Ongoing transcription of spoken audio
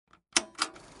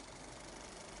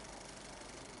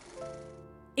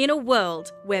In a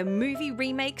world where movie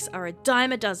remakes are a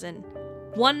dime a dozen,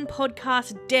 one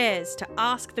podcast dares to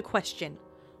ask the question: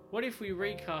 what if we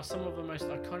recast some of the most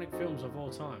iconic films of all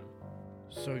time?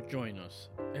 So join us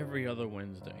every other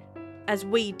Wednesday as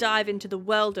we dive into the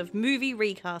world of movie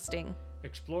recasting,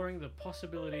 exploring the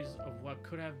possibilities of what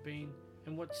could have been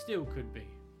and what still could be.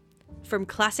 From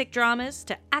classic dramas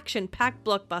to action-packed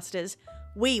blockbusters,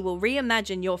 we will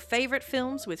reimagine your favourite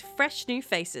films with fresh new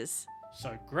faces.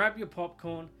 So grab your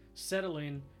popcorn, settle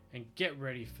in, and get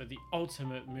ready for the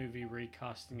ultimate movie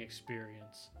recasting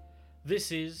experience.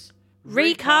 This is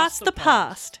Recast the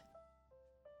Past.